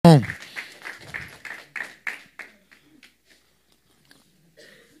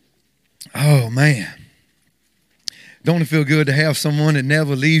man. Don't it feel good to have someone that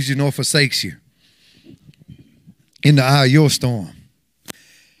never leaves you nor forsakes you in the eye of your storm?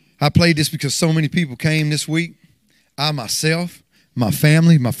 I played this because so many people came this week. I myself, my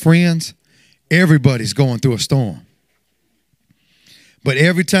family, my friends, everybody's going through a storm. But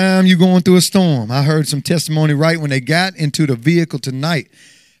every time you're going through a storm, I heard some testimony right when they got into the vehicle tonight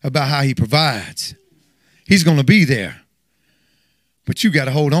about how he provides. He's going to be there. But you got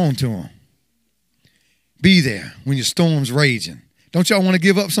to hold on to him. Be there when your storm's raging. Don't y'all want to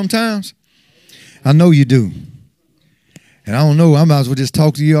give up sometimes? I know you do. And I don't know, I might as well just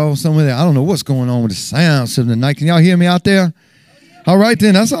talk to you all some of that. I don't know what's going on with the sound system tonight. Can y'all hear me out there? All right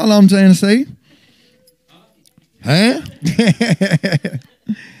then, that's all I'm trying to say. Huh?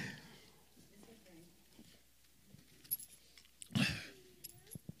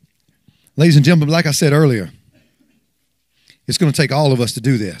 Ladies and gentlemen, like I said earlier, it's going to take all of us to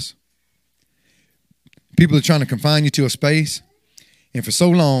do this. People are trying to confine you to a space, and for so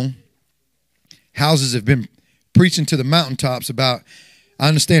long, houses have been preaching to the mountaintops about, I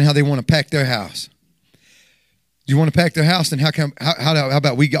understand how they want to pack their house. You want to pack their house, then how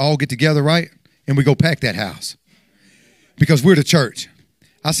about we all get together, right, and we go pack that house? Because we're the church.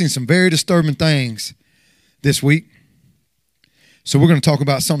 I've seen some very disturbing things this week, so we're going to talk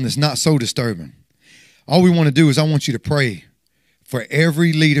about something that's not so disturbing. All we want to do is I want you to pray for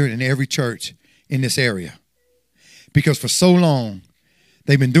every leader in every church in this area. Because for so long,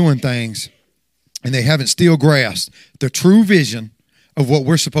 they've been doing things and they haven't still grasped the true vision of what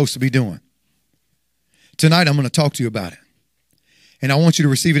we're supposed to be doing. Tonight, I'm going to talk to you about it. And I want you to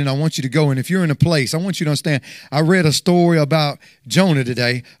receive it and I want you to go. And if you're in a place, I want you to understand, I read a story about Jonah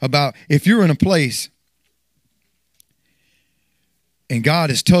today, about if you're in a place and God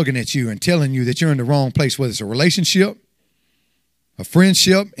is tugging at you and telling you that you're in the wrong place, whether it's a relationship, a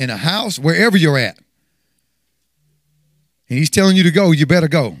friendship, in a house, wherever you're at. And he's telling you to go, you better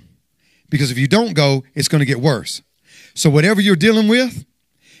go. Because if you don't go, it's going to get worse. So whatever you're dealing with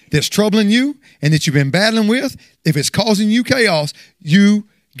that's troubling you and that you've been battling with, if it's causing you chaos, you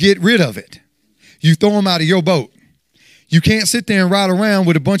get rid of it. You throw them out of your boat. You can't sit there and ride around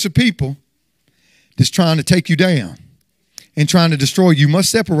with a bunch of people that's trying to take you down and trying to destroy you. You must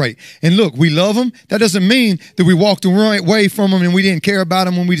separate. And look, we love them. That doesn't mean that we walked the right way from them and we didn't care about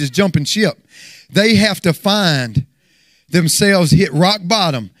them when we just jumping ship. They have to find themselves, hit rock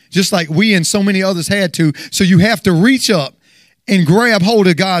bottom, just like we and so many others had to. So you have to reach up and grab hold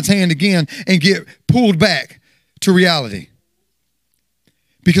of God's hand again and get pulled back to reality.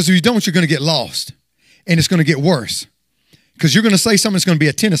 Because if you don't, you're going to get lost and it's going to get worse. Because you're going to say something, it's going to be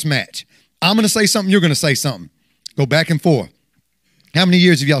a tennis match. I'm going to say something, you're going to say something. Go back and forth. How many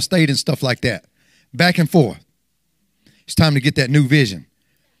years have y'all stayed in stuff like that? Back and forth. It's time to get that new vision.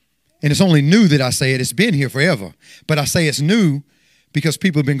 And it's only new that I say it. It's been here forever. But I say it's new because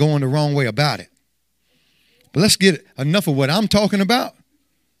people have been going the wrong way about it. But let's get enough of what I'm talking about.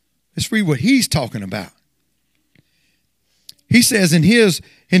 Let's read what he's talking about. He says in his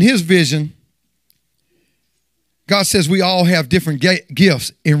vision, God says we all have different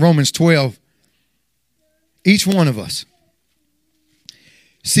gifts in Romans 12. Each one of us.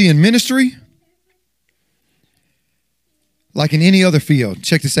 See, in ministry, like in any other field,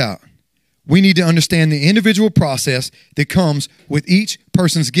 check this out. We need to understand the individual process that comes with each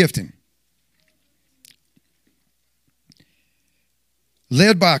person's gifting.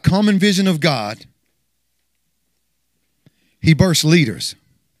 Led by a common vision of God, he births leaders.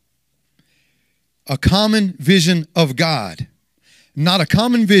 A common vision of God, not a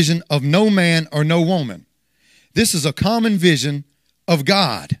common vision of no man or no woman. This is a common vision of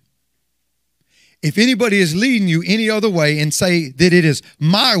God. If anybody is leading you any other way and say that it is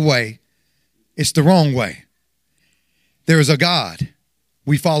my way, it's the wrong way. There is a God.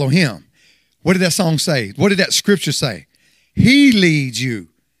 We follow him. What did that song say? What did that scripture say? He leads you.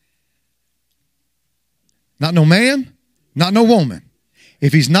 Not no man, not no woman.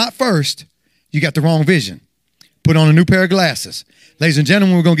 If he's not first, you got the wrong vision. Put on a new pair of glasses. Ladies and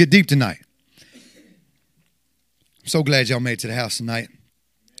gentlemen, we're going to get deep tonight. I'm so glad y'all made it to the house tonight.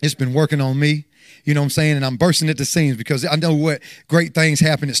 It's been working on me, you know what I'm saying? And I'm bursting at the seams because I know what great things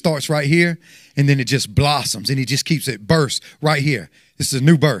happen. It starts right here, and then it just blossoms, and he just keeps it burst right here. This is a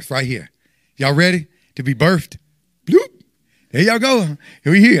new birth right here. Y'all ready to be birthed? Bloop. There y'all go.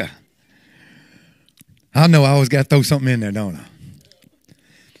 Here we here. I know I always got to throw something in there, don't I?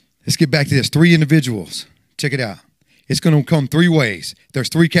 Let's get back to this. 3 individuals. Check it out. It's going to come 3 ways. There's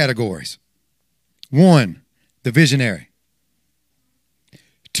 3 categories. 1, the visionary.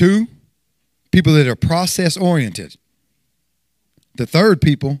 2, people that are process-oriented. The third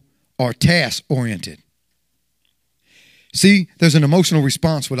people are task-oriented. See, there's an emotional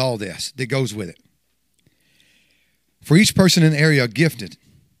response with all this that goes with it. For each person in the area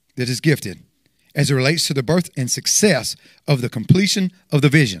that is gifted, as it relates to the birth and success of the completion of the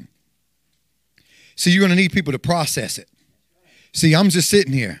vision. See, you're going to need people to process it. See, I'm just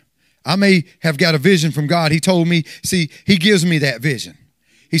sitting here. I may have got a vision from God. He told me, see, he gives me that vision.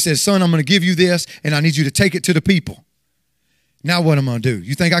 He says, son, I'm going to give you this, and I need you to take it to the people. Now what am I going to do?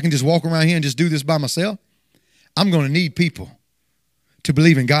 You think I can just walk around here and just do this by myself? I'm going to need people to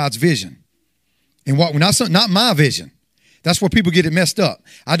believe in God's vision. And what, not my vision. That's where people get it messed up.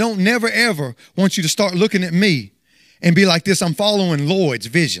 I don't never, ever want you to start looking at me and be like this. I'm following Lloyd's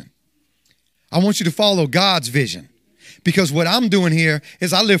vision. I want you to follow God's vision. Because what I'm doing here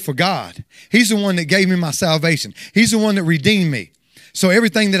is I live for God. He's the one that gave me my salvation. He's the one that redeemed me. So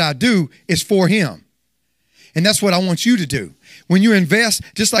everything that I do is for him. And that's what I want you to do. When you invest,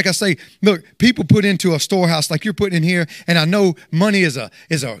 just like I say, look, people put into a storehouse like you're putting in here, and I know money is a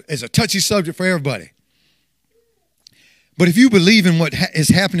touchy subject for everybody. But if you believe in what is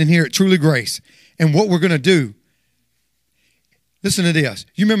happening here at Truly Grace and what we're going to do, listen to this.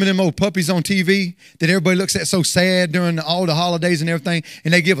 You remember them old puppies on TV that everybody looks at so sad during all the holidays and everything,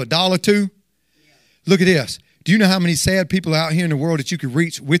 and they give $1 to? Look at this. Do you know how many sad people are out here in the world that you could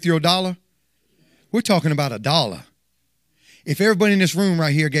reach with your dollar? We're talking about $1. If everybody in this room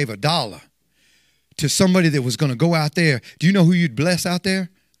right here gave $1 to somebody that was going to go out there, do you know who you'd bless out there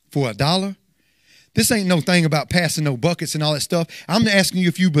for $1? This ain't no thing about passing no buckets and all that stuff. I'm asking you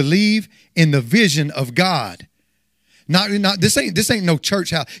if you believe in the vision of God. This ain't no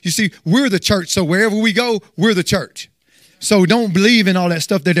church house. You see, we're the church, so wherever we go, we're the church. So don't believe in all that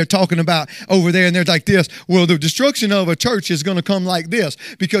stuff that they're talking about over there. And they're like this. Well, the destruction of a church is going to come like this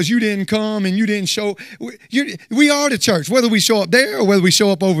because you didn't come and you didn't show. We are the church. Whether we show up there or whether we show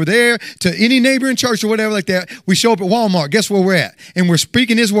up over there to any neighboring church or whatever like that, we show up at Walmart. Guess where we're at? And we're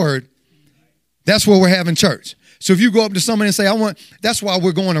speaking his word. That's where we're having church. So if you go up to somebody and say, that's why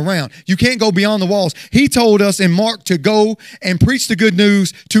we're going around. You can't go beyond the walls. He told us in Mark to go and preach the good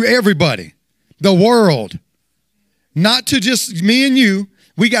news to everybody, the world. Not to just me and you.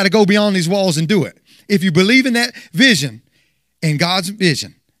 We got to go beyond these walls and do it. If you believe in that vision and God's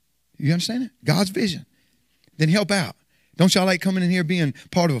vision, you understand it? God's vision, then help out. Don't y'all like coming in here being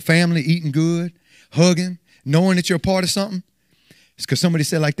part of a family, eating good, hugging, knowing that you're a part of something? It's because somebody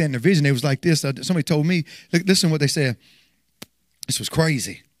said like that in the vision. It was like this. Somebody told me, look, listen to what they said. This was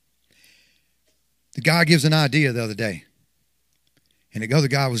crazy. The guy gives an idea the other day. And the other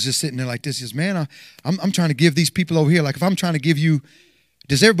guy was just sitting there like this. He says, man, I'm trying to give these people over here. Like if I'm trying to give you,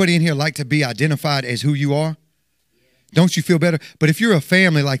 does everybody in here like to be identified as who you are? Don't you feel better? But if you're a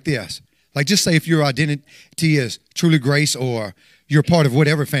family like this, like just say if your identity is Truly Grace or you're part of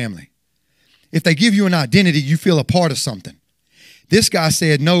whatever family. If they give you an identity, you feel a part of something. This guy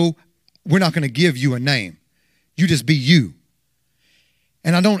said, no, we're not going to give you a name. You just be you.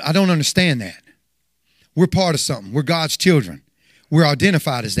 And I don't understand that. We're part of something. We're God's children. We're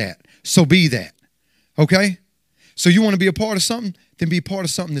identified as that. So be that. Okay? So you want to be a part of something? Then be a part of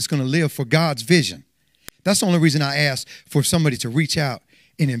something that's going to live for God's vision. That's the only reason I ask for somebody to reach out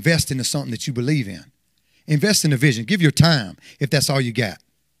and invest into something that you believe in. Invest in a vision. Give your time if that's all you got.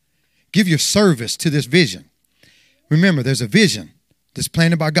 Give your service to this vision. Remember, there's a vision that's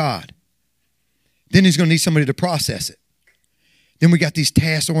planted by God. Then he's going to need somebody to process it. Then we got these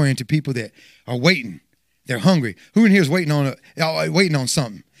task-oriented people that are waiting. They're hungry. Who in here is waiting on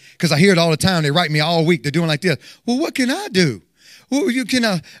something? Because I hear it all the time. They write me all week. They're doing like this. Well, what can I do? Well,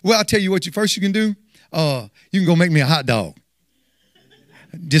 I'll tell you what you can do. You can go make me a hot dog.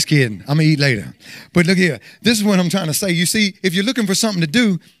 Just kidding. I'm going to eat later. But look here. This is what I'm trying to say. You see, if you're looking for something to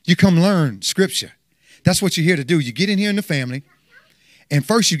do, you come learn Scripture. That's what you're here to do. You get in here in the family, and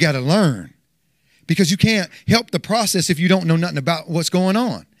first you got to learn. Because you can't help the process if you don't know nothing about what's going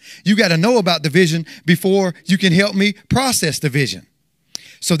on. You got to know about the vision before you can help me process the vision.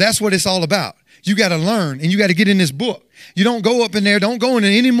 So that's what it's all about. You got to learn, and you got to get in this book. You don't go up in there. Don't go into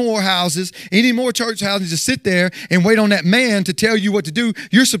any more houses, any more church houses. Just sit there and wait on that man to tell you what to do.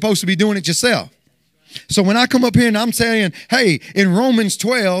 You're supposed to be doing it yourself. So when I come up here and I'm saying, hey, in Romans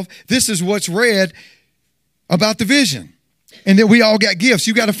 12, this is what's read about the vision. And that we all got gifts.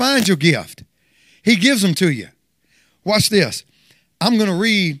 You got to find your gift. He gives them to you. Watch this. I'm going to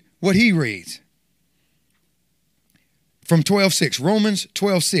read what he reads. From 12:6, Romans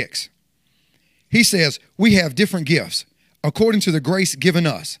 12:6. He says, we have different gifts according to the grace given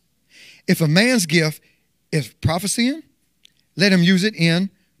us. If a man's gift is prophesying, let him use it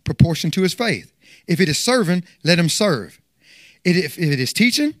in proportion to his faith. If it is serving, let him serve. If it is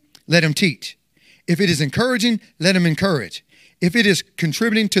teaching, let him teach. If it is encouraging, let him encourage. If it is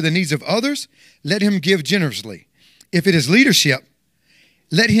contributing to the needs of others, let him give generously. If it is leadership,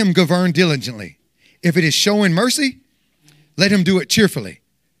 let him govern diligently. If it is showing mercy, let him do it cheerfully.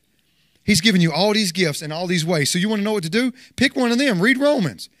 He's given you all these gifts in all these ways. So you want to know what to do? Pick one of them. Read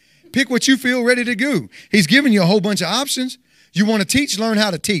Romans. Pick what you feel ready to do. He's given you a whole bunch of options. You want to teach? Learn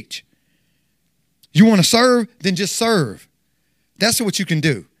how to teach. You want to serve? Then just serve. That's what you can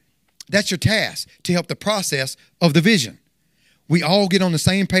do. That's your task, to help the process of the vision. We all get on the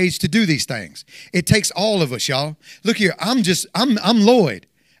same page to do these things. It takes all of us, y'all. Look here, I'm Lloyd.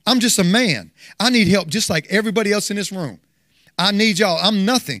 I'm just a man. I need help just like everybody else in this room. I need y'all. I'm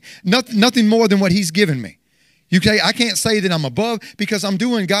nothing more than what he's given me. Okay, I can't say that I'm above because I'm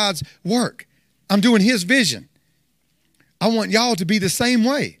doing God's work. I'm doing his vision. I want y'all to be the same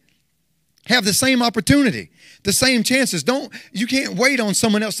way. Have the same opportunity, the same chances. You can't wait on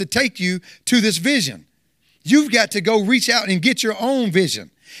someone else to take you to this vision. You've got to go reach out and get your own vision.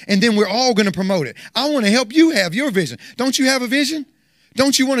 And then we're all going to promote it. I want to help you have your vision. Don't you have a vision?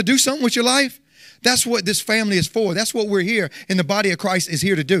 Don't you want to do something with your life? That's what this family is for. That's what we're here in the body of Christ is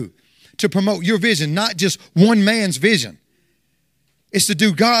here to do. To promote your vision, not just one man's vision. It's to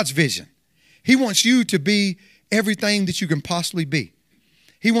do God's vision. He wants you to be everything that you can possibly be.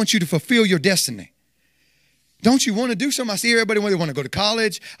 He wants you to fulfill your destiny. Don't you want to do something? I see everybody when they want to go to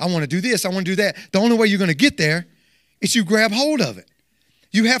college. I want to do this. I want to do that. The only way you're going to get there is you grab hold of it.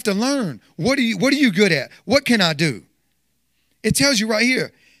 You have to learn. What are you good at? What can I do? It tells you right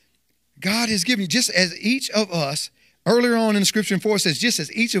here. God has given you, just as each of us, earlier on in the scripture in 4 says, just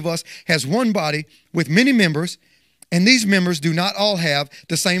as each of us has one body with many members, and these members do not all have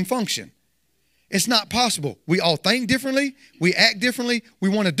the same function. It's not possible. We all think differently. We act differently. We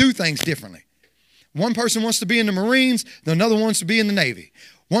want to do things differently. One person wants to be in the Marines. Another wants to be in the Navy.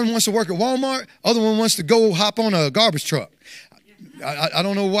 One wants to work at Walmart. Other one wants to go hop on a garbage truck. I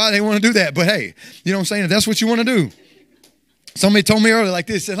don't know why they want to do that, but hey, you know what I'm saying? If that's what you want to do. Somebody told me earlier like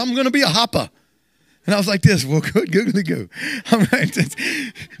this, said, I'm going to be a hopper. And I was like this, well, good, googly goo. All right.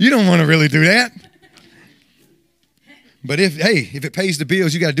 You don't want to really do that. But if it pays the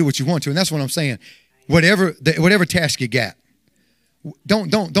bills, you got to do what you want to. And that's what I'm saying. Whatever task you got,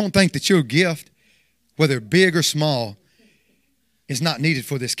 don't think that your gift, whether big or small, is not needed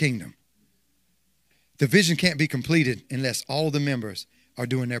for this kingdom. The vision can't be completed unless all the members are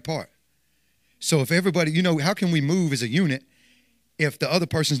doing their part. So if everybody, how can we move as a unit if the other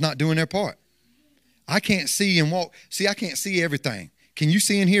person's not doing their part? I can't see and walk. See, I can't see everything. Can you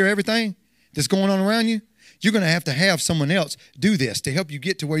see and hear everything that's going on around you? You're going to have someone else do this to help you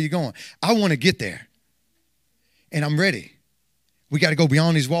get to where you're going. I want to get there. And I'm ready. We got to go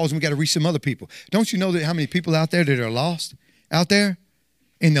beyond these walls and we got to reach some other people. Don't you know that how many people out there that are lost out there?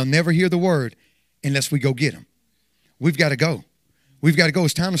 And they'll never hear the word unless we go get them. We've got to go. We've got to go.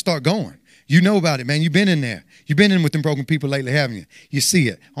 It's time to start going. You know about it, man. You've been in there. You've been in with them broken people lately, haven't you? You see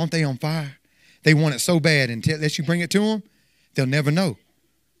it. Aren't they on fire? They want it so bad, and unless you bring it to them, they'll never know.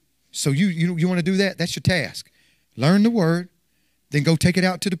 So you want to do that? That's your task. Learn the word, then go take it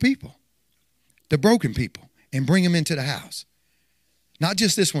out to the people, the broken people, and bring them into the house. Not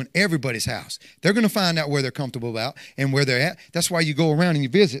just this one, everybody's house. They're going to find out where they're comfortable about and where they're at. That's why you go around and you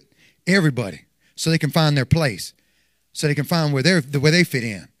visit everybody so they can find their place, so they can find where they fit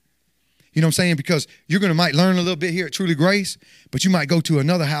in. You know what I'm saying? Because you're might learn a little bit here at Truly Grace, but you might go to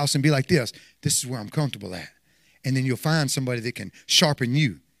another house and be like this is where I'm comfortable at. And then you'll find somebody that can sharpen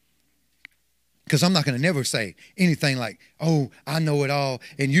you. Because I'm not going to never say anything like, oh, I know it all,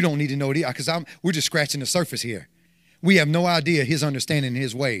 and you don't need to know it either, because we're just scratching the surface here. We have no idea his understanding and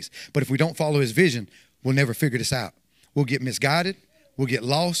his ways. But if we don't follow his vision, we'll never figure this out. We'll get misguided, we'll get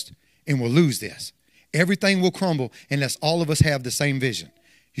lost, and we'll lose this. Everything will crumble unless all of us have the same vision.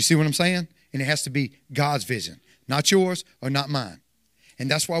 You see what I'm saying? And it has to be God's vision, not yours or not mine.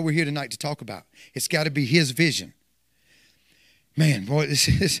 And that's why we're here tonight to talk about. It's got to be his vision. Man, boy,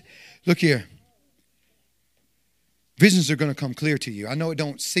 look here. Visions are going to come clear to you. I know it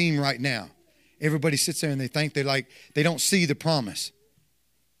don't seem right now. Everybody sits there and they think they don't see the promise.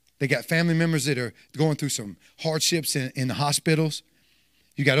 They got family members that are going through some hardships in the hospitals.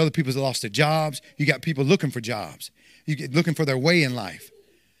 You got other people that lost their jobs. You got people looking for jobs. You get looking for their way in life.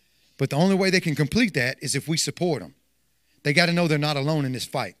 But the only way they can complete that is if we support them. They got to know they're not alone in this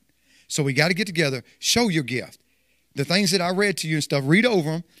fight. So we got to get together, show your gift. The things that I read to you and stuff, read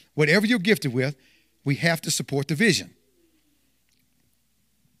over them. Whatever you're gifted with, we have to support the vision.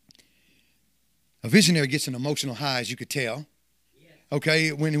 A visionary gets an emotional high, as you could tell.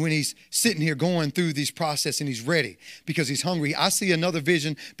 Okay, when he's sitting here going through these process and he's ready because he's hungry. I see another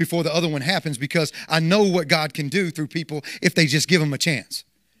vision before the other one happens because I know what God can do through people if they just give him a chance.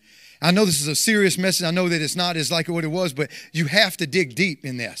 I know this is a serious message. I know that it's not as like what it was, but you have to dig deep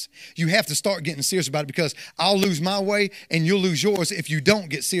in this. You have to start getting serious about it because I'll lose my way and you'll lose yours if you don't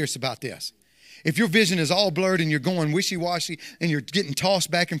get serious about this. If your vision is all blurred and you're going wishy-washy and you're getting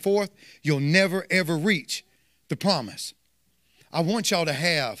tossed back and forth, you'll never, ever reach the promise. I want y'all to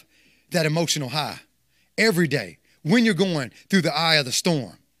have that emotional high every day when you're going through the eye of the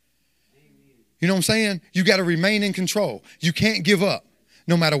storm. You know what I'm saying? You got to remain in control. You can't give up.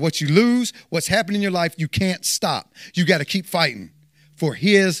 No matter what you lose, what's happening in your life, you can't stop. You got to keep fighting for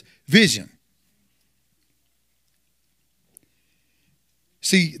his vision.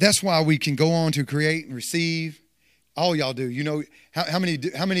 See, that's why we can go on to create and receive. All y'all do. You know, how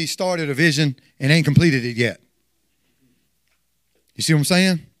many started a vision and ain't completed it yet? You see what I'm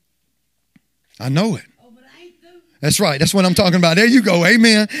saying? I know it. Oh, but I ain't through. That's right. That's what I'm talking about. There you go.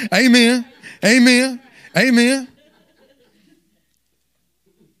 Amen. Amen. Amen. Amen.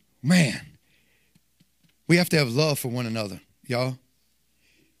 Man, we have to have love for one another, y'all.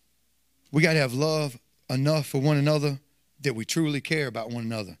 We got to have love enough for one another that we truly care about one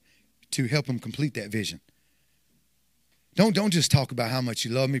another to help them complete that vision. Don't just talk about how much you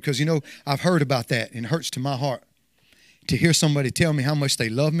love me because, you know, I've heard about that and it hurts to my heart to hear somebody tell me how much they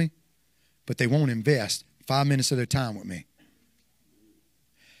love me, but they won't invest 5 minutes of their time with me.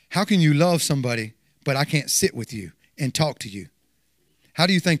 How can you love somebody, but I can't sit with you and talk to you? How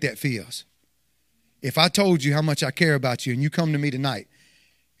do you think that feels? If I told you how much I care about you and you come to me tonight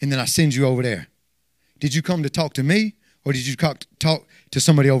and then I send you over there, did you come to talk to me or did you talk to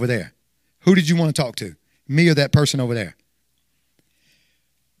somebody over there? Who did you want to talk to? Me or that person over there?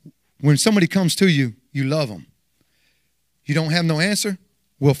 When somebody comes to you, you love them. You don't have no answer?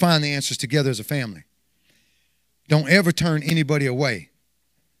 We'll find the answers together as a family. Don't ever turn anybody away.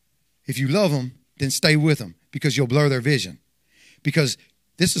 If you love them, then stay with them because you'll blur their vision. Because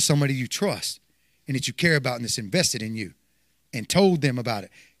this is somebody you trust and that you care about and that's invested in you and told them about it.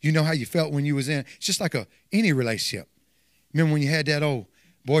 You know how you felt when you was in. It's just like any relationship. Remember when you had that old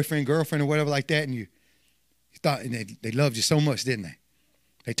boyfriend, girlfriend, or whatever like that, and you thought and they loved you so much, didn't they?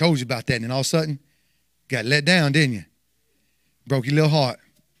 They told you about that, and then all of a sudden, got let down, didn't you? Broke your little heart.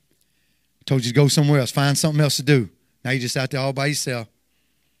 Told you to go somewhere else, find something else to do. Now you're just out there all by yourself.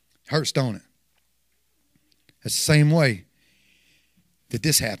 Hurts, don't it? That's the same way that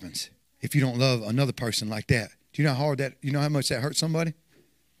this happens if you don't love another person like that. Do you know how much that hurts somebody?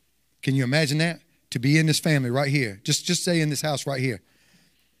 Can you imagine that? To be in this family right here, just say in this house right here,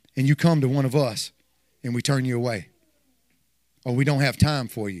 and you come to one of us and we turn you away. Or we don't have time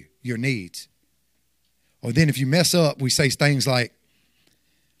for you, your needs. Or then if you mess up, we say things like,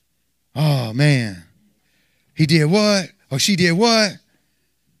 oh man, he did what? Or she did what?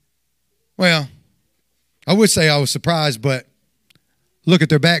 Well, I would say I was surprised, but look at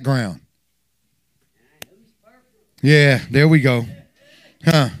their background. Yeah, there we go.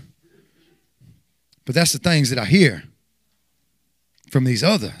 Huh. But that's the things that I hear from these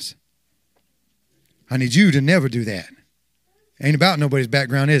others. I need you to never do that. Ain't about nobody's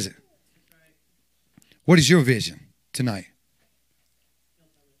background, is it? What is your vision tonight?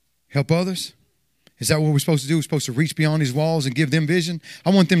 Help others? Is that what we're supposed to do? We're supposed to reach beyond these walls and give them vision? I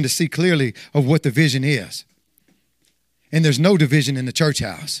want them to see clearly of what the vision is. And there's no division in the church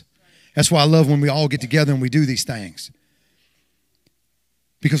house. That's why I love when we all get together and we do these things.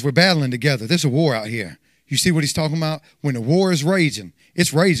 Because we're battling together. There's a war out here. You see what he's talking about? When the war is raging,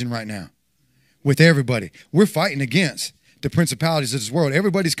 it's raging right now with everybody. We're fighting against the principalities of this world.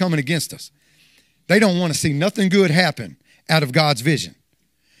 Everybody's coming against us. They don't want to see nothing good happen out of God's vision.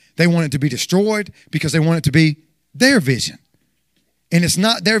 They want it to be destroyed because they want it to be their vision. And it's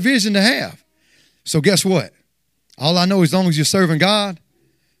not their vision to have. So guess what? All I know is as long as you're serving God,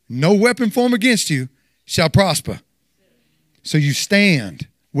 no weapon formed against you shall prosper. So you stand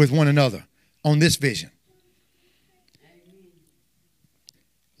with one another on this vision.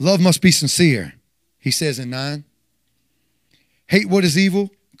 Love must be sincere, he says in 9. Hate what is evil,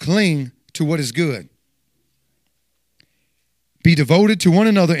 cling to what is good. Be devoted to one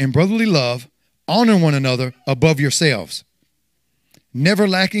another in brotherly love, honor one another above yourselves. Never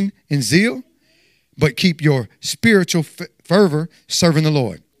lacking in zeal, but keep your spiritual fervor serving the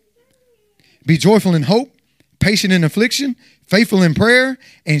Lord. Be joyful in hope, patient in affliction, faithful in prayer,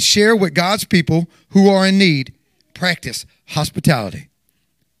 and share with God's people who are in need. Practice hospitality.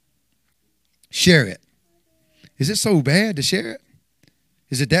 Share it. Is it so bad to share it?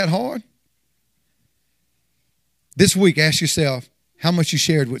 Is it that hard? This week, ask yourself, how much you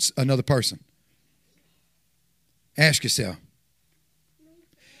shared with another person? Ask yourself.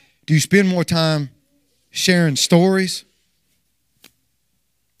 Do you spend more time sharing stories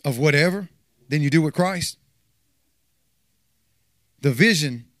of whatever than you do with Christ? The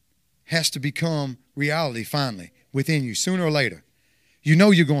vision has to become reality finally within you, sooner or later. You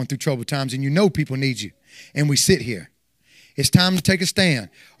know you're going through troubled times and you know people need you. And we sit here. It's time to take a stand.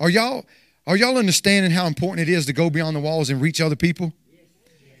 Are y'all understanding how important it is to go beyond the walls and reach other people?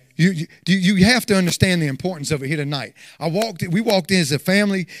 You have to understand the importance of it here tonight. We walked in as a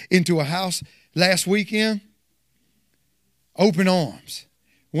family into a house last weekend. Open arms.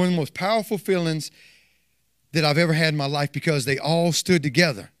 One of the most powerful feelings that I've ever had in my life, because they all stood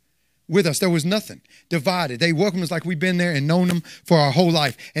together with us. There was nothing divided. They welcomed us like we've been there and known them for our whole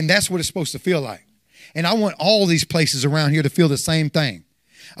life. And that's what it's supposed to feel like. And I want all these places around here to feel the same thing.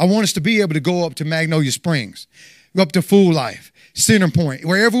 I want us to be able to go up to Magnolia Springs, go up to Full Life, Center Point,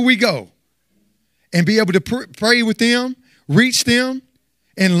 wherever we go, and be able to pray with them, reach them,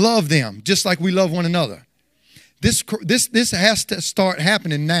 and love them just like we love one another. This has to start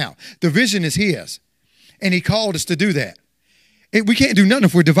happening now. The vision is His, and He called us to do that. We can't do nothing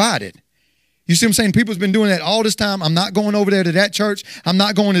if we're divided. You see what I'm saying? People's been doing that all this time. I'm not going over there to that church. I'm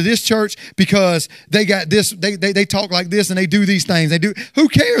not going to this church because they got this. They talk like this and they do these things. Who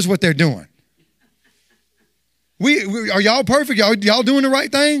cares what they're doing? Are y'all perfect? Y'all doing the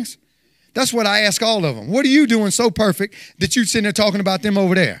right things? That's what I ask all of them. What are you doing so perfect that you sitting there talking about them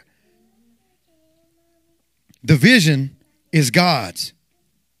over there? The vision is God's.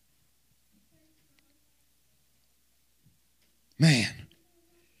 Man.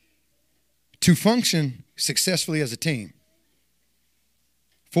 To function successfully as a team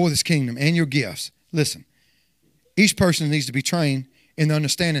for this kingdom and your gifts, listen, each person needs to be trained in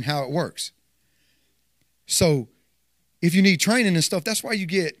understanding how it works. So if you need training and stuff, that's why you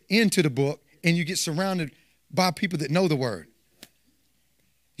get into the book and you get surrounded by people that know the word.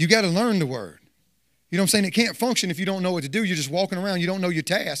 You got to learn the word. You know what I'm saying? It can't function if you don't know what to do. You're just walking around. You don't know your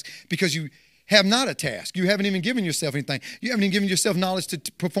task because you have not a task. You haven't even given yourself anything. You haven't even given yourself knowledge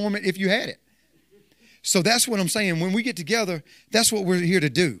to perform it if you had it. So that's what I'm saying. When we get together, that's what we're here to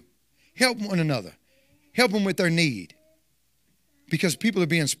do. Help one another. Help them with their need. Because people are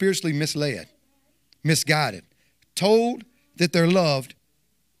being spiritually misled, misguided, told that they're loved,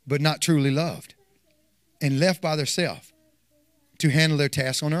 but not truly loved, and left by themselves to handle their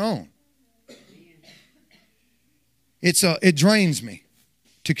tasks on their own. It drains me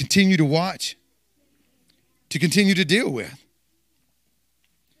to continue to watch, to continue to deal with.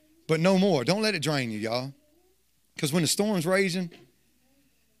 But no more. Don't let it drain you, y'all. Because when the storm's raging,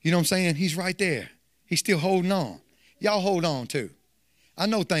 you know what I'm saying? He's right there. He's still holding on. Y'all hold on too. I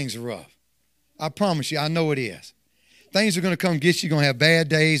know things are rough. I promise you, I know it is. Things are going to come get you. You're going to have bad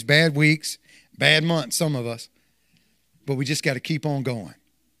days, bad weeks, bad months, some of us. But we just got to keep on going.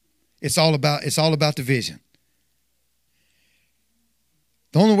 It's all about the vision.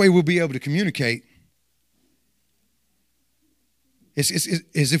 The only way we'll be able to communicate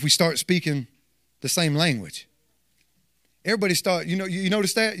is if we start speaking the same language. Everybody you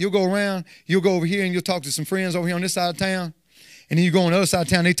notice that? You'll go around, you'll go over here and you'll talk to some friends over here on this side of town. And then you go on the other side of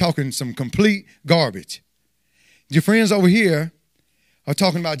town, they talking some complete garbage. Your friends over here are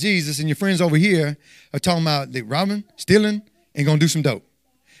talking about Jesus, and your friends over here are talking about they robbing, stealing, and going to do some dope.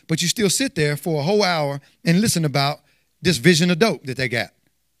 But you still sit there for a whole hour and listen about this vision of dope that they got.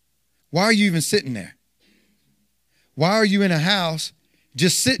 Why are you even sitting there? Why are you in a house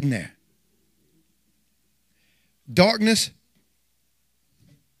just sitting there? Darkness,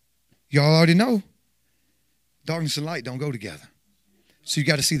 y'all already know. Darkness and light don't go together. So you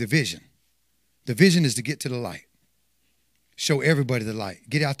got to see the vision. The vision is to get to the light. Show everybody the light.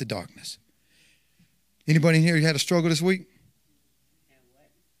 Get out the darkness. Anybody in here had a struggle this week?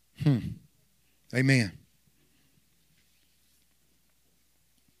 Amen.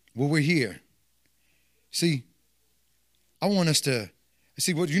 Well, we're here. See, I want us to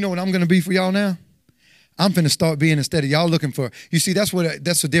see what you know what I'm going to be for y'all now? I'm finna start being, instead of y'all looking for, you see, that's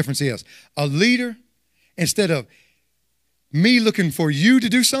the difference is. A leader, instead of me looking for you to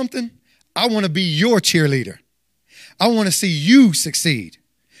do something, I want to be your cheerleader. I want to see you succeed.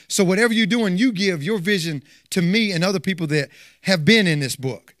 So whatever you're doing, you give your vision to me and other people that have been in this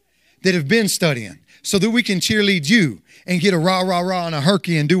book, that have been studying, so that we can cheerlead you and get a rah, rah, rah and a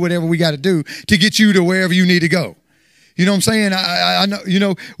herky and do whatever we got to do to get you to wherever you need to go. You know what I'm saying? I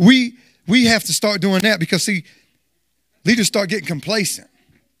know, we have to start doing that because, see, leaders start getting complacent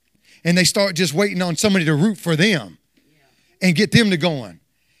and they start just waiting on somebody to root for them and get them to going.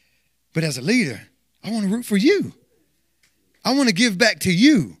 But as a leader, I want to root for you. I want to give back to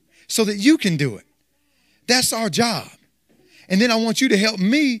you so that you can do it. That's our job. And then I want you to help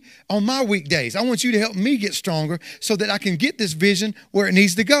me on my weekdays. I want you to help me get stronger so that I can get this vision where it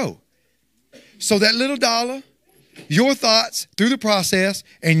needs to go. So that little dollar, your thoughts through the process,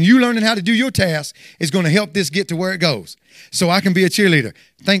 and you learning how to do your task is going to help this get to where it goes. So I can be a cheerleader.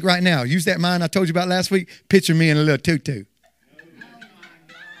 Think right now. Use that mind I told you about last week. Picture me in a little tutu.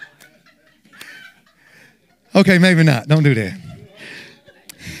 Okay, maybe not. Don't do that.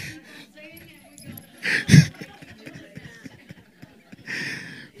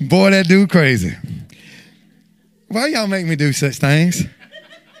 Boy, that dude crazy. Why y'all make me do such things?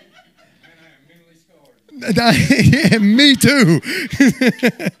 Yeah, me too.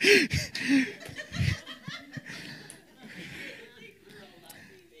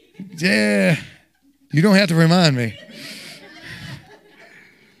 Yeah, you don't have to remind me.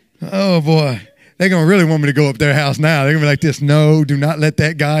 Oh, boy. They're going to really want me to go up their house now. They're going to be like this. No, do not let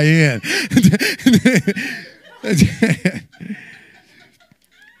that guy in.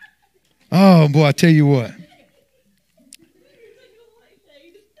 Oh, boy, I tell you what.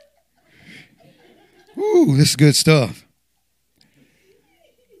 Ooh, this is good stuff.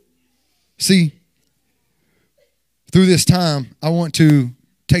 See, through this time, I want to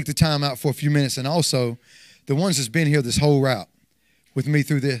take the time out for a few minutes, and also the ones that's been here this whole route with me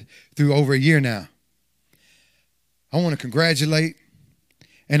through over a year now. I want to congratulate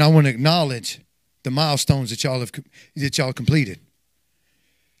and I want to acknowledge the milestones that y'all completed.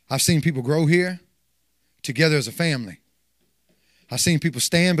 I've seen people grow here together as a family. I've seen people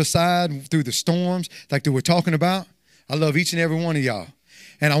stand beside through the storms like that we're talking about. I love each and every one of y'all.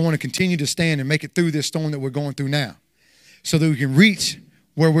 And I want to continue to stand and make it through this storm that we're going through now so that we can reach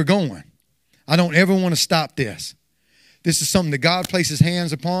where we're going. I don't ever want to stop this. This is something that God places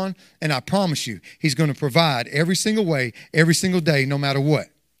hands upon, and I promise you, he's going to provide every single way, every single day, no matter what.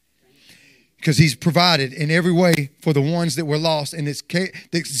 Because he's provided in every way for the ones that were lost and that's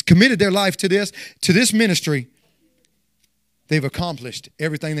committed their life to this ministry. They've accomplished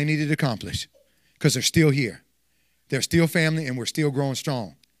everything they needed to accomplish because they're still here. They're still family, and we're still growing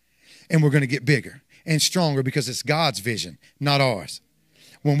strong. And we're going to get bigger and stronger because it's God's vision, not ours.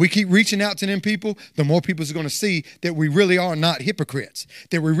 When we keep reaching out to them people, the more people are going to see that we really are not hypocrites,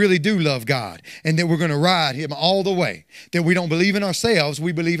 that we really do love God, and that we're going to ride him all the way, that we don't believe in ourselves,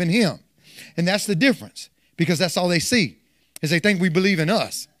 we believe in him. And that's the difference, because that's all they see, is they think we believe in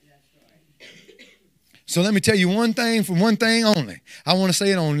us. So let me tell you one thing only. I want to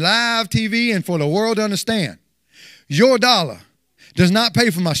say it on live TV and for the world to understand. Your dollar does not pay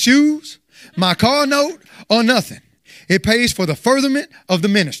for my shoes, my car note, or nothing. It pays for the furtherment of the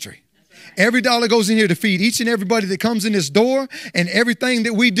ministry. Every dollar goes in here to feed each and everybody that comes in this door and everything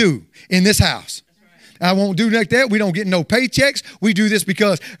that we do in this house. I won't do like that. We don't get no paychecks. We do this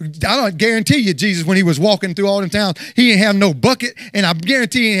because I don't guarantee you, Jesus, when he was walking through all the town, he didn't have no bucket, and I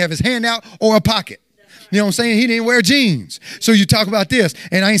guarantee he didn't have his hand out or a pocket. You know what I'm saying? He didn't wear jeans. So you talk about this,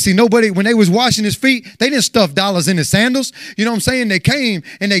 and I ain't seen nobody, when they was washing his feet, they didn't stuff dollars in his sandals. You know what I'm saying? They came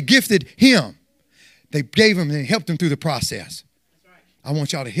and they gifted him. They gave him and helped him through the process. I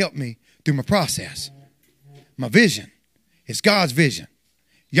want y'all to help me through my process. My vision. It's God's vision.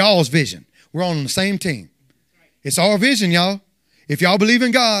 Y'all's vision. We're all on the same team. It's our vision, y'all. If y'all believe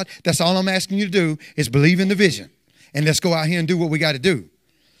in God, that's all I'm asking you to do is believe in the vision. And let's go out here and do what we got to do.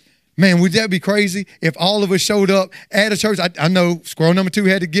 Man, would that be crazy if all of us showed up at a church? I know squirrel number 2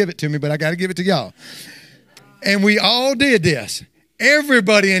 had to give it to me, but I got to give it to y'all. And we all did this.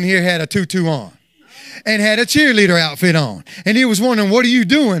 Everybody in here had a tutu on and had a cheerleader outfit on. And he was wondering, what are you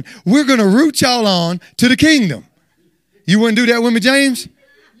doing? We're going to root y'all on to the kingdom. You wouldn't do that with me, James?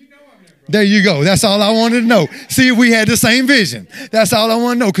 There you go. That's all I wanted to know. See if we had the same vision. That's all I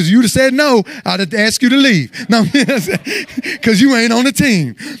want to know. Because you'd have said no, I'd have asked you to leave. No, because you ain't on the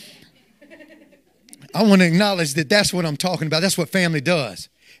team. I want to acknowledge that that's what I'm talking about. That's what family does.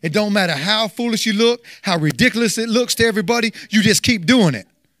 It don't matter how foolish you look, how ridiculous it looks to everybody, you just keep doing it.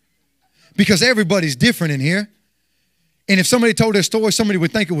 Because everybody's different in here. And if somebody told their story, somebody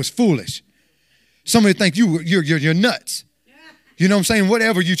would think it was foolish. Somebody would think you're nuts. You know what I'm saying?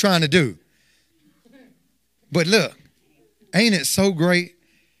 Whatever you're trying to do. But look, ain't it so great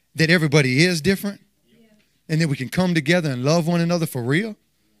that everybody is different? And that we can come together and love one another for real?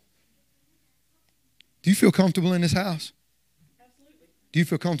 Do you feel comfortable in this house? Absolutely. Do you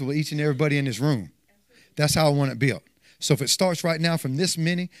feel comfortable each and everybody in this room? Absolutely. That's how I want it built. So if it starts right now from this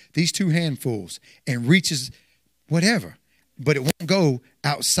many, these 2 handfuls, and reaches whatever, but it won't go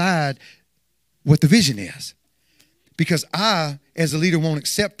outside what the vision is. Because I, as a leader, won't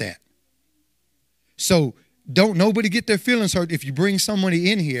accept that. So Don't nobody get their feelings hurt if you bring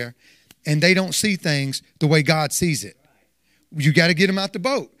somebody in here and they don't see things the way God sees it. You got to get them out the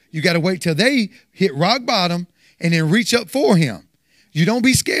boat. You got to wait till they hit rock bottom and then reach up for him. You don't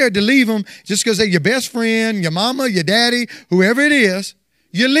be scared to leave them just because they're your best friend, your mama, your daddy, whoever it is.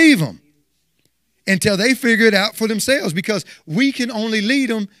 You leave them until they figure it out for themselves, because we can only lead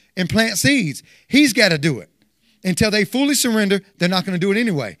them and plant seeds. He's got to do it. Until they fully surrender, they're not going to do it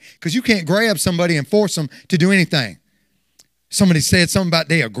anyway, because you can't grab somebody and force them to do anything. Somebody said something about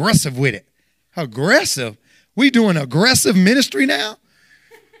they aggressive with it. Aggressive? We doing aggressive ministry now?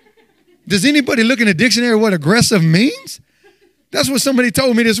 Does anybody look in the dictionary what aggressive means? That's what somebody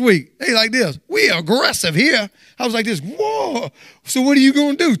told me this week. They like this. We aggressive here. I was like this. Whoa. So what are you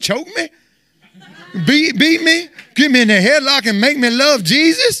going to do? Choke me? Beat me? Get me in the headlock and make me love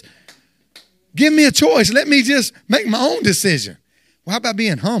Jesus? Give me a choice. Let me just make my own decision. Well, how about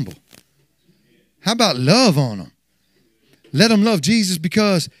being humble? How about love on them? Let them love Jesus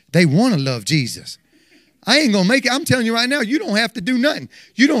because they want to love Jesus. I ain't going to make it. I'm telling you right now, you don't have to do nothing.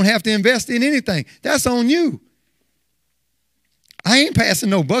 You don't have to invest in anything. That's on you. I ain't passing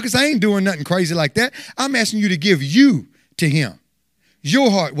no buckets. I ain't doing nothing crazy like that. I'm asking you to give you to him. Your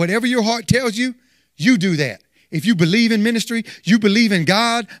heart, whatever your heart tells you, you do that. If you believe in ministry, you believe in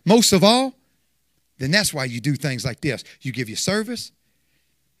God most of all, then that's why you do things like this. You give your service,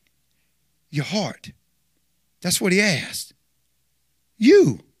 your heart. That's what he asked.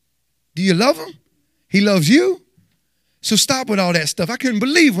 You. Do you love him? He loves you. So stop with all that stuff. I couldn't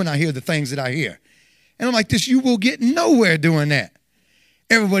believe when I hear the things that I hear. And I'm like this, you will get nowhere doing that.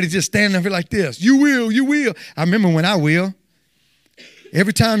 Everybody just standing up here like this. You will, you will. I remember when I will.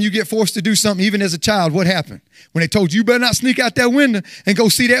 Every time you get forced to do something, even as a child, what happened? When they told you, you better not sneak out that window and go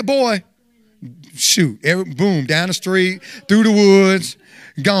see that boy. Shoot, boom, down the street, through the woods,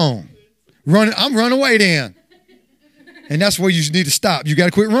 gone. I'm running away then. And that's where you need to stop. You got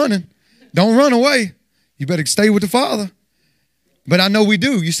to quit running. Don't run away. You better stay with the Father. But I know we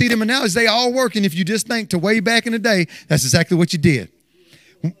do. You see them analogies, they all work. And if you just think to way back in the day, that's exactly what you did.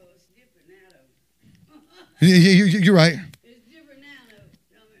 You're right. It's different now, though.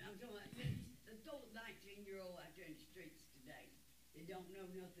 I'm talking about adult 19-year-old out there in the streets today. They don't know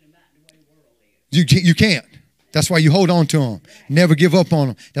nothing about the way the world is. You can't. That's why you hold on to them. Never give up on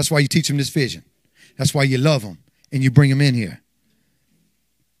them. That's why you teach them this vision. That's why you love them and you bring them in here.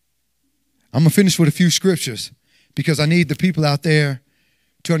 I'm going to finish with a few scriptures because I need the people out there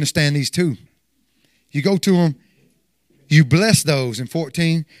to understand these too. You go to them, you bless those in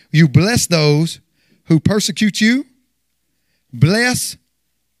 14. You bless those who persecute you, bless,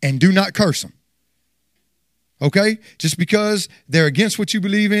 and do not curse them. Okay? Just because they're against what you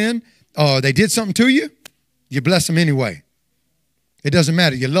believe in, or they did something to you, you bless them anyway. It doesn't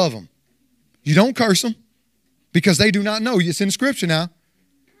matter. You love them. You don't curse them because they do not know. It's in the scripture now.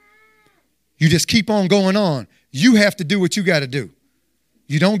 You just keep on going on. You have to do what you got to do.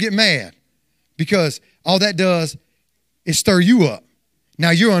 You don't get mad because all that does is stir you up.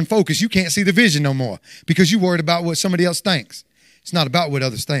 Now you're unfocused. You can't see the vision no more because you're worried about what somebody else thinks. It's not about what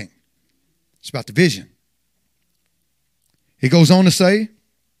others think. It's about the vision. It goes on to say,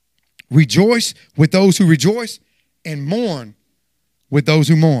 rejoice with those who rejoice and mourn with those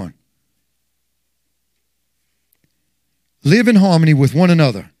who mourn. Live in harmony with one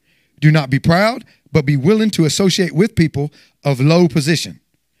another. Do not be proud, but be willing to associate with people of low position.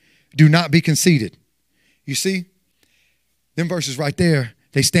 Do not be conceited. You see, them verses right there,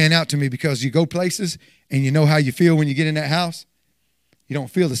 they stand out to me because you go places and you know how you feel when you get in that house. You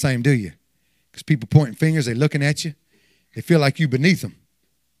don't feel the same, do you? Because people pointing fingers, they're looking at you. They feel like you beneath them.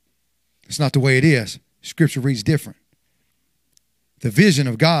 It's not the way it is. Scripture reads different. The vision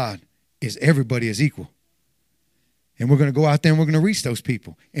of God is everybody is equal. And we're going to go out there and we're going to reach those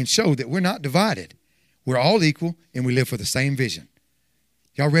people and show that we're not divided. We're all equal and we live for the same vision.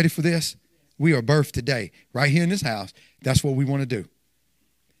 Y'all ready for this? We are birthed today, right here in this house. That's what we want to do.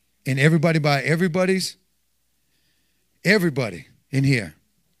 And everybody in here,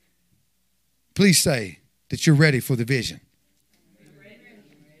 please say that you're ready for the vision.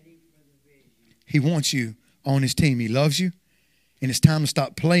 He wants you on his team. He loves you. And it's time to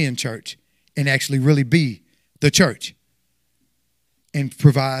stop playing church and actually really be the church and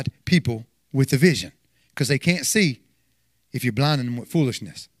provide people with the vision because they can't see if you're blinding them with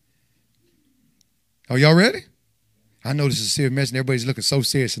foolishness. Are y'all ready? I know this is a serious message. Everybody's looking so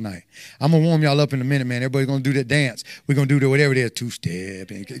serious tonight. I'm going to warm y'all up in a minute, man. Everybody's going to do that dance. We're going to do the whatever it is, two-step.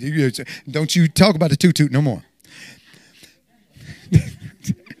 Don't you talk about the toot-toot no more.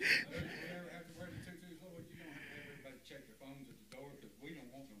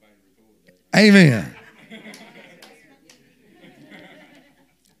 Amen.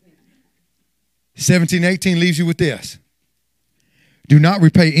 17:18 leaves you with this. Do not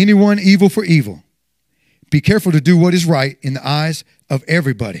repay anyone evil for evil. Be careful to do what is right in the eyes of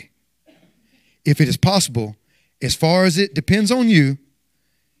everybody. If it is possible, as far as it depends on you,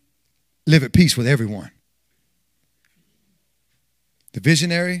 live at peace with everyone. The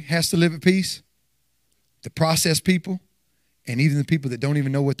visionary has to live at peace. The process people, and even the people that don't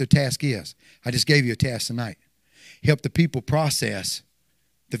even know what their task is. I just gave you a task tonight. Help the people process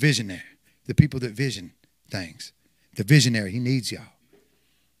the visionary, the people that vision things. The visionary, he needs y'all.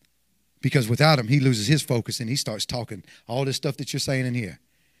 Because without him, he loses his focus and he starts talking all this stuff that you're saying in here.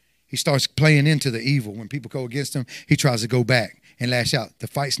 He starts playing into the evil. When people go against him, he tries to go back and lash out. The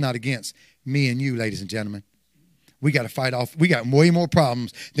fight's not against me and you, ladies and gentlemen. We got to fight off. We got way more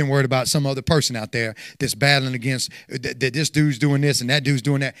problems than worried about some other person out there that's battling against that this dude's doing this and that dude's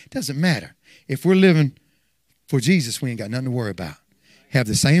doing that. It doesn't matter. If we're living for Jesus, we ain't got nothing to worry about. Have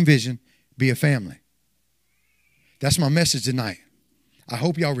the same vision, be a family. That's my message tonight. I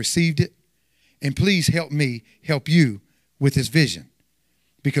hope y'all received it. And please help me help you with this vision.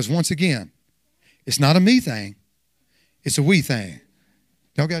 Because once again, it's not a me thing. It's a we thing.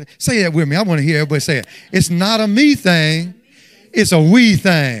 Y'all got it? Say that with me. I want to hear everybody say it. It's not a me thing. It's a we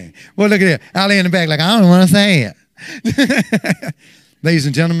thing. Well, look at that. I'll lay in the back like, I don't want to say it. Ladies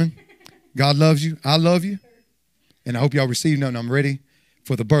and gentlemen, God loves you. I love you. And I hope y'all receive nothing. I'm ready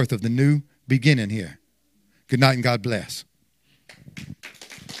for the birth of the new beginning here. Good night and God bless.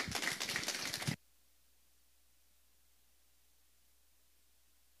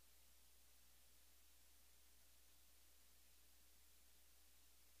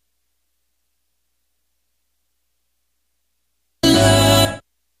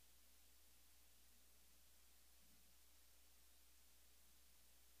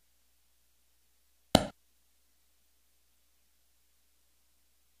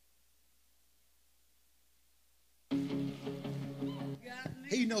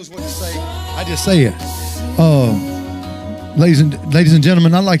 He knows what to say. I just say it. Ladies and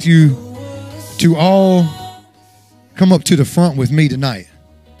gentlemen, I'd like you to all come up to the front with me tonight.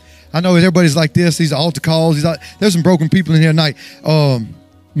 I know everybody's like this. These altar calls. There's some broken people in here tonight.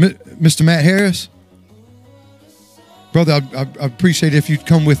 Mr. Matt Harris, brother, I appreciate it if you'd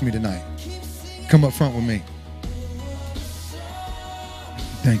come with me tonight. Come up front with me.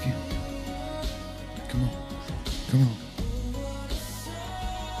 Thank you. Come on. Come on.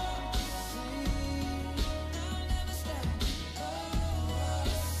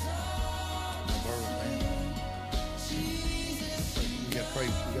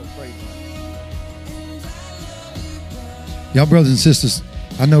 Y'all brothers and sisters,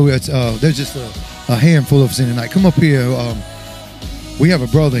 I know it's there's just a handful of us in tonight. Come up here. We have a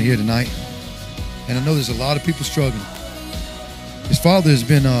brother here tonight, and I know there's a lot of people struggling. His father has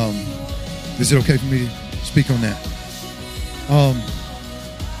been, is it okay for me to speak on that?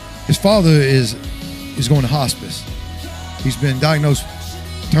 His father is going to hospice. He's been diagnosed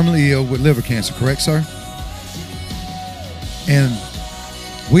terminally ill with liver cancer, correct, sir? And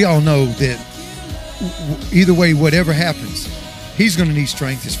we all know that either way, whatever happens, he's going to need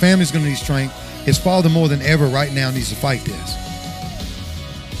strength. His family's going to need strength. His father, more than ever right now, needs to fight this.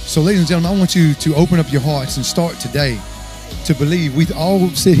 So, ladies and gentlemen, I want you to open up your hearts and start today to believe. We all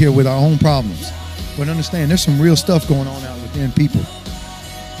sit here with our own problems. But understand, there's some real stuff going on out within people.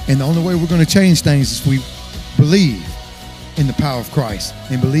 And the only way we're going to change things is we believe in the power of Christ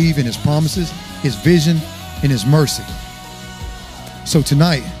and believe in his promises, his vision, and his mercy. So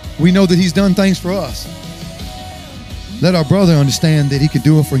tonight, we know that he's done things for us. Let our brother understand that he can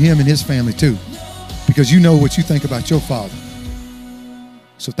do it for him and his family too. Because you know what you think about your father.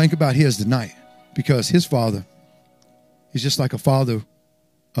 So think about his tonight. Because his father is just like a father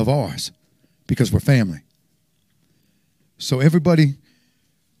of ours. Because we're family. So everybody,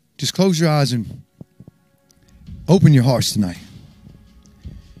 just close your eyes and open your hearts tonight.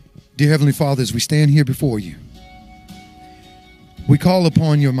 Dear Heavenly Father, as we stand here before you, we call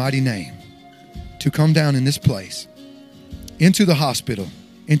upon your mighty name to come down in this place, into the hospital,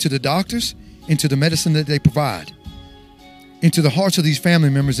 into the doctors, into the medicine that they provide, into the hearts of these family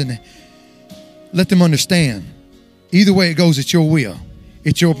members, and let them understand, either way it goes, it's your will,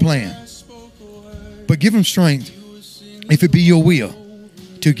 it's your plan. But give them strength, if it be your will,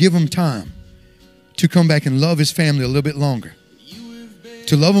 to give him time to come back and love his family a little bit longer,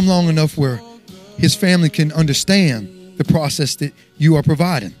 to love him long enough where his family can understand the process that you are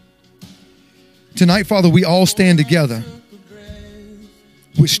providing. Tonight, Father, we all stand together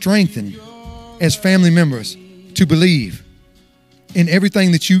with strength and as family members to believe in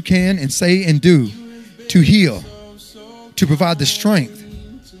everything that you can and say and do to heal, to provide the strength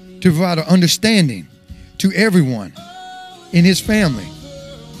to provide an understanding to everyone in his family.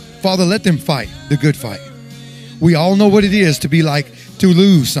 Father, let them fight the good fight. We all know what it is to be like to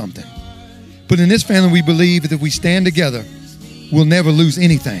lose something. But in this family, we believe that if we stand together, we'll never lose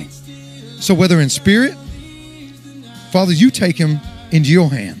anything. So whether in spirit, Father, you take him into your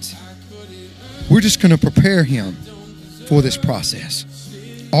hands. We're just going to prepare him for this process.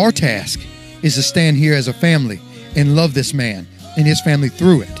 Our task is to stand here as a family and love this man and his family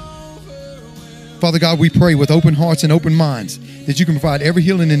through it. Father God, we pray with open hearts and open minds that you can provide every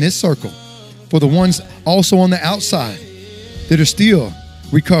healing in this circle for the ones also on the outside that are still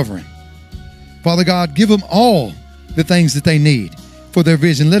recovering. Father God, give them all the things that they need for their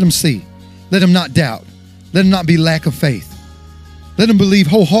vision. Let them see. Let them not doubt. Let them not be lack of faith. Let them believe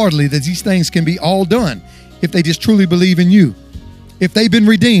wholeheartedly that these things can be all done if they just truly believe in you. If they've been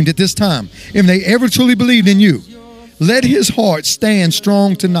redeemed at this time, if they ever truly believed in you, let his heart stand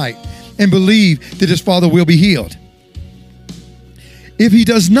strong tonight and believe that his father will be healed. If he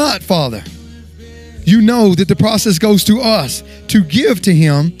does not, Father, you know that the process goes to us to give to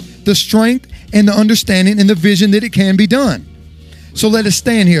him the strength and the understanding and the vision that it can be done. So let us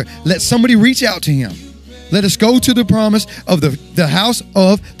stand here. Let somebody reach out to him. Let us go to the promise of the house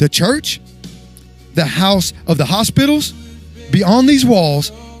of the church, the house of the hospitals, beyond these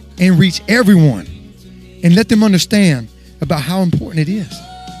walls, and reach everyone and let them understand about how important it is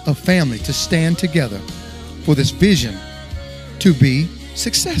of family to stand together for this vision to be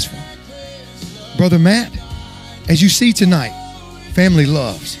successful. Brother Matt, as you see tonight, family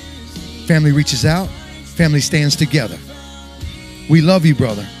loves. Family reaches out. Family stands together. We love you,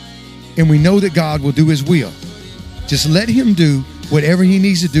 brother, and we know that God will do his will. Just let him do whatever he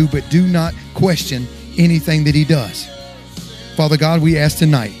needs to do, but do not question anything that he does. Father God, we ask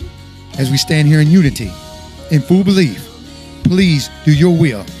tonight, as we stand here in unity, in full belief, please do your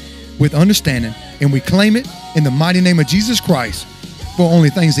will with understanding, and we claim it in the mighty name of Jesus Christ for only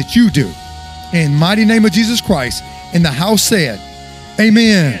things that you do. In mighty name of Jesus Christ, and the house said,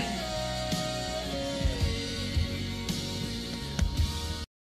 amen.